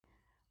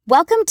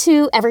Welcome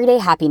to Everyday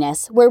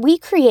Happiness, where we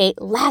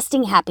create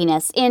lasting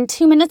happiness in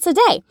 2 minutes a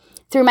day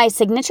through my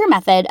signature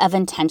method of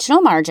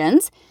intentional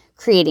margins,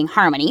 creating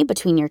harmony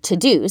between your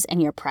to-dos and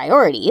your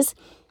priorities,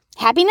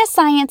 happiness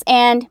science,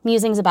 and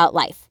musings about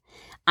life.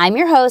 I'm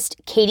your host,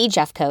 Katie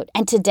Jeffcoat,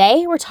 and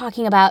today we're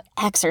talking about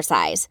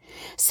exercise.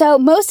 So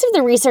most of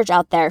the research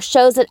out there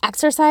shows that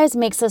exercise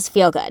makes us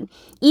feel good,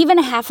 even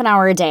a half an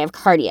hour a day of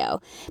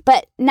cardio.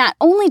 But not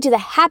only do the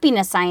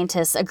happiness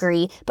scientists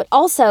agree, but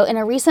also in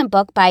a recent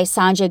book by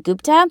Sanjay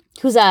Gupta,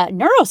 who's a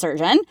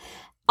neurosurgeon,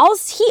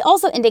 he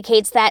also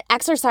indicates that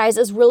exercise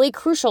is really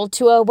crucial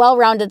to a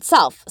well-rounded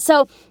self.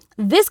 So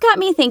this got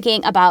me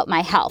thinking about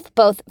my health,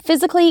 both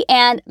physically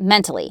and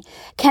mentally.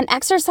 Can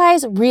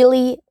exercise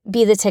really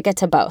be the ticket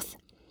to both?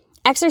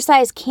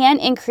 Exercise can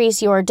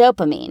increase your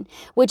dopamine,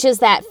 which is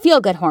that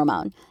feel-good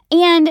hormone,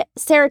 and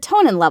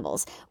serotonin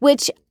levels,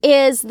 which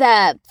is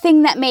the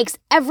thing that makes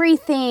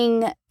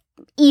everything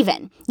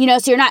even, so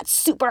you're not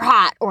super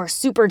hot or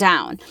super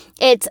down.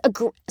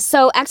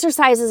 So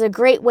exercise is a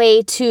great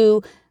way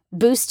to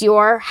boost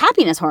your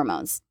happiness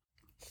hormones.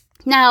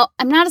 Now,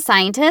 I'm not a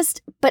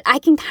scientist, but I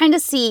can kind of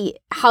see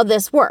how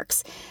this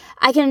works.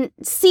 I can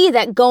see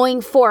that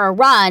going for a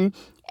run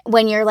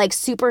when you're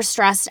super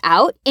stressed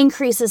out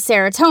increases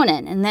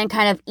serotonin and then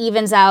kind of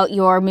evens out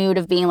your mood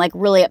of being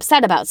really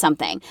upset about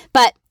something.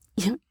 But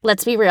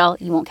let's be real,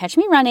 you won't catch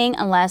me running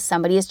unless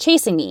somebody is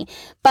chasing me.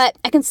 But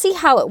I can see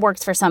how it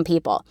works for some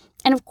people.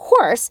 And of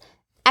course,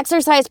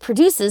 exercise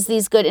produces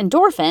these good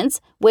endorphins,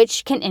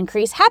 which can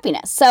increase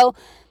happiness. So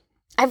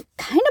I've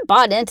kind of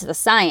bought into the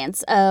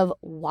science of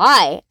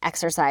why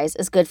exercise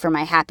is good for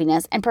my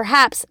happiness and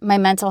perhaps my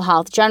mental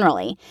health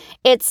generally.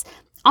 It's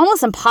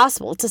almost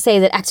impossible to say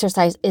that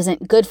exercise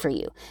isn't good for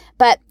you,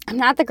 but I'm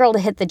not the girl to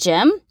hit the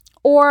gym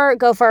or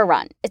go for a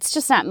run. It's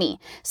just not me.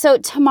 So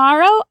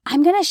tomorrow,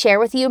 I'm going to share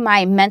with you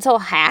my mental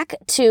hack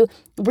to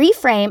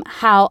reframe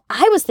how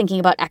I was thinking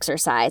about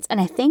exercise,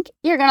 and I think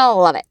you're going to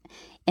love it.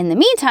 In the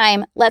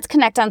meantime, let's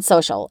connect on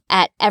social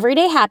at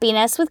Everyday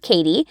Happiness with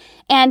Katie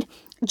and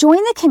join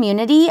the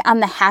community on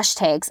the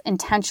hashtags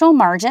intentional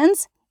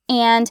margins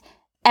and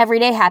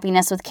Everyday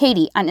Happiness with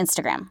Katie on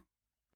Instagram.